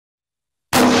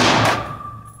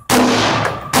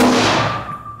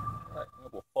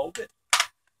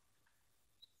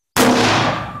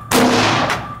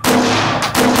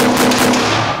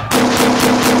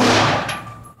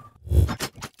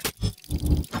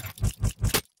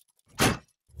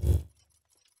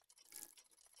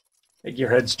Hey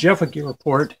Gearheads, Jeff with Gear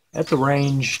Report at the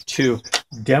range to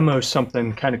demo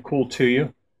something kind of cool to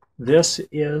you. This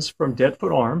is from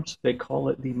Deadfoot Arms. They call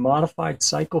it the Modified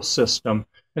Cycle System.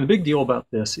 And the big deal about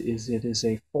this is it is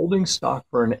a folding stock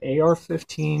for an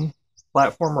AR15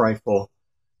 platform rifle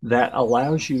that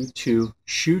allows you to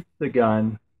shoot the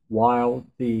gun while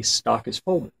the stock is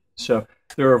folded. So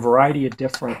there are a variety of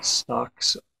different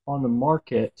stocks on the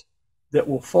market that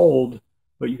will fold,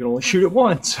 but you can only shoot it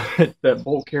once. That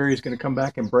bolt carrier is going to come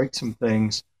back and break some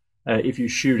things if you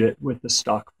shoot it with the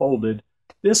stock folded.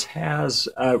 This has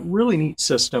a really neat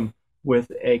system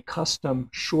with a custom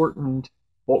shortened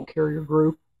bolt carrier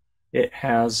group. It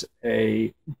has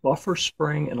a buffer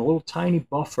spring and a little tiny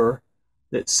buffer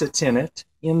that sits in it.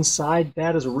 Inside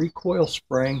that is a recoil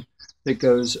spring that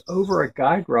goes over a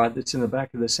guide rod that's in the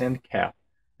back of this end cap.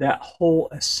 That whole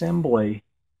assembly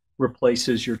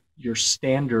replaces your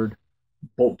standard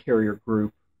bolt carrier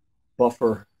group,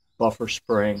 buffer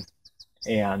spring,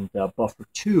 and buffer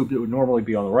tube that would normally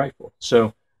be on the rifle.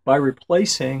 So by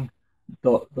replacing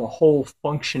the whole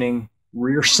functioning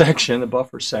rear section, the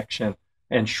buffer section,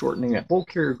 and shortening that bolt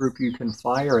carrier group, you can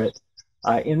fire it.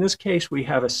 In this case, we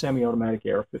have a semi-automatic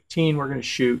AR15 we're going to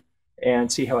shoot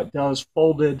and see how it does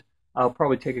folded. I'll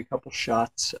probably take a couple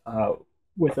shots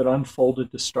with it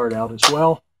unfolded to start out as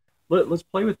well. Let's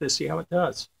play with this, see how it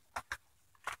does.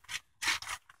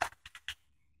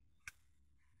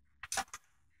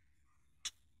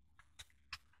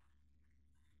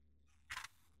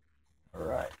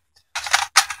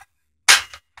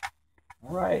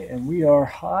 All right, and we are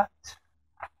hot.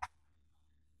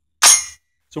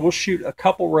 So we'll shoot a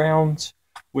couple rounds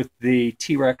with the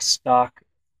T-Rex stock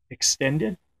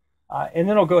extended, and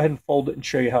then I'll go ahead and fold it and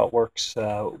show you how it works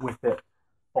with it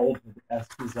folded as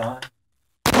designed.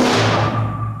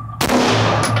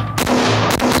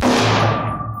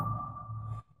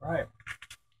 All right,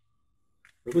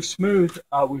 really smooth.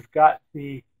 We've got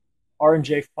the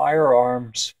R&J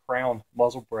Firearms crown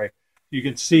muzzle brake. You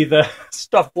can see the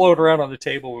stuff float around on the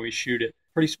table when we shoot it.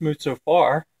 Pretty smooth so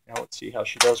far. Now let's see how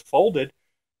she does folded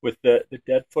with the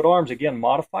Deadfoot Arms. Again,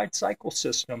 modified cycle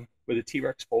system with a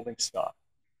T-Rex folding stock.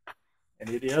 And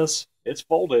it's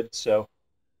folded, so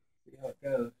see how it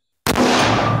goes.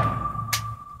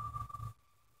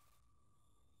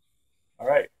 All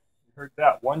right, you heard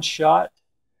that one shot,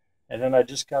 and then I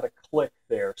just got a click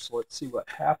there. So let's see what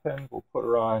happened. We'll put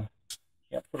her on,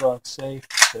 can't put her on safe,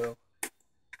 so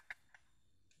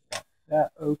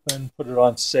that open, put it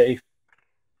on safe.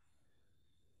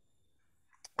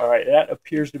 All right, that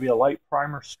appears to be a light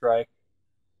primer strike.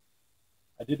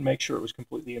 I did make sure it was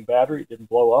completely in battery. It didn't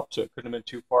blow up, so it couldn't have been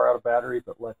too far out of battery,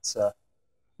 but let's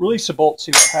release the bolt,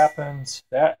 see what happens.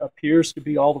 That appears to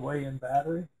be all the way in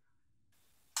battery.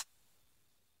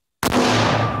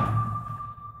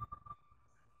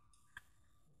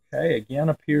 Okay, again,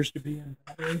 appears to be in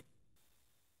battery.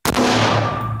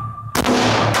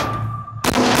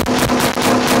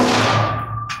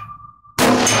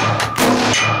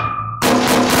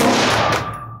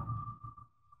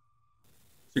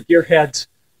 So Gearheads,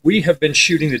 we have been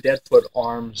shooting the Deadfoot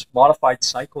Arms modified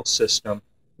cycle system.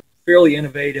 Fairly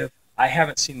innovative. I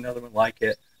haven't seen another one like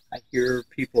it. I hear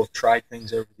people have tried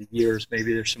things over the years.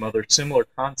 Maybe there's some other similar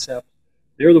concepts.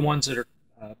 They're the ones that are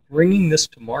bringing this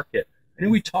to market. I know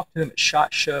we talked to them at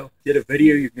SHOT Show, did a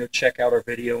video. You can go check out our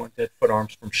video on Deadfoot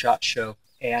Arms from SHOT Show.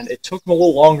 And it took them a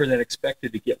little longer than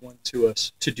expected to get one to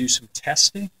us to do some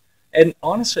testing. And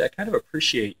honestly, I kind of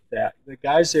appreciate that. The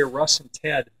guys there, Russ and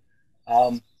Ted,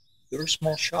 they're a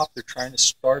small shop. They're trying to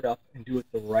start up and do it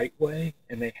the right way,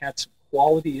 and they had some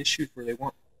quality issues where they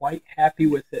weren't quite happy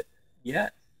with it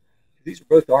yet. These are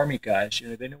both Army guys. You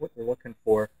know, they know what they're looking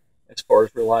for as far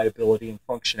as reliability and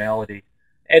functionality.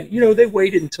 And, you know, they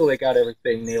waited until they got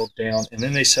everything nailed down, and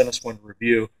then they sent us one to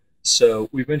review. So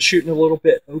we've been shooting a little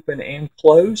bit open and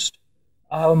closed.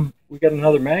 We got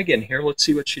another mag in here. Let's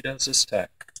see what she does this time.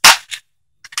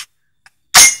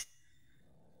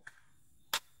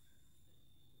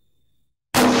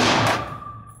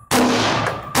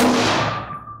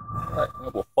 All right,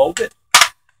 now we'll fold it.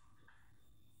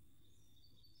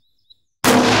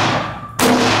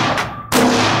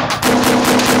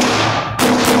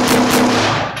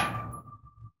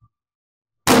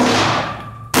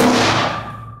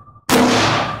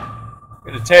 I'm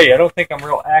going to tell you, I don't think I'm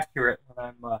real accurate when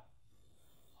I'm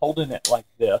holding it like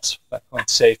this. Back on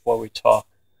safe while we talk.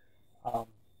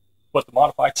 But the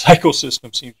modified cycle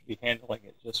system seems to be handling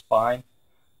it just fine.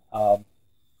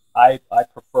 I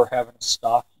prefer having a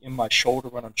stock in my shoulder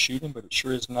when I'm shooting, but it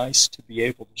sure is nice to be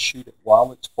able to shoot it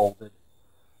while it's folded.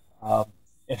 And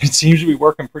it seems to be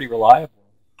working pretty reliably.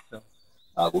 So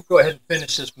We'll go ahead and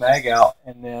finish this mag out,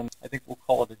 and then I think we'll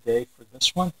call it a day for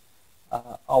this one.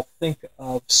 I'll think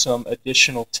of some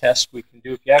additional tests we can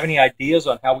do. If you have any ideas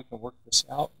on how we can work this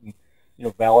out and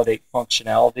validate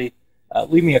functionality,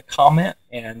 leave me a comment,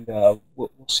 and we'll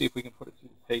see if we can put it through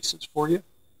the paces for you.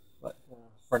 But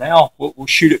for now, we'll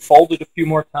shoot it folded a few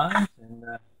more times, and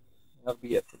that'll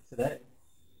be it for today.